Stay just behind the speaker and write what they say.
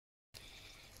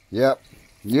Yep,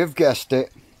 you've guessed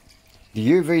it. The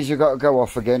UVs have got to go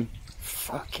off again.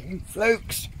 Fucking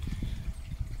flukes.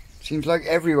 Seems like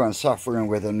everyone's suffering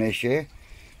with them this year.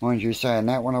 Mind you saying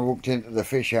that, when I walked into the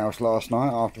fish house last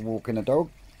night after walking the dog,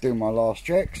 doing my last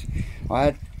checks, I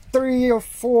had 3 or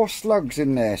 4 slugs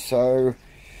in there, so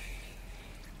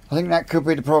I think that could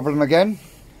be the problem again.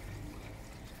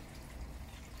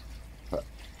 But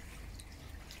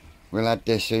we'll add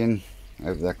this in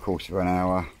over the course of an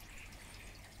hour.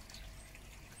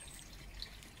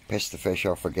 Piss the fish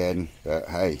off again, but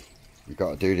hey, we've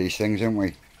got to do these things, haven't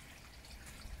we?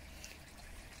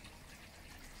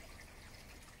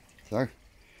 So,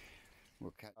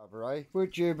 we'll catch up, eh?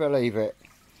 Would you believe it?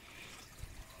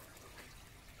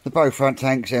 The bow front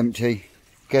tank's empty.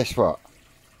 Guess what?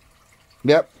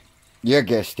 Yep, you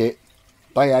guessed it.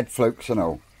 They had flukes and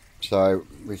all. So,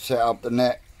 we set up the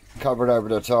net, covered over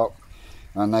the top,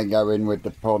 and they go in with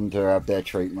the pond to have their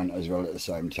treatment as well at the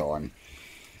same time.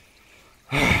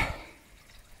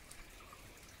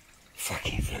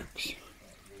 Fucking flukes.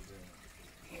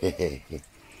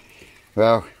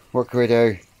 Well, what can we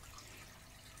do?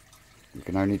 We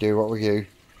can only do what we do.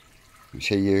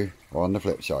 See you on the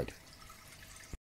flip side.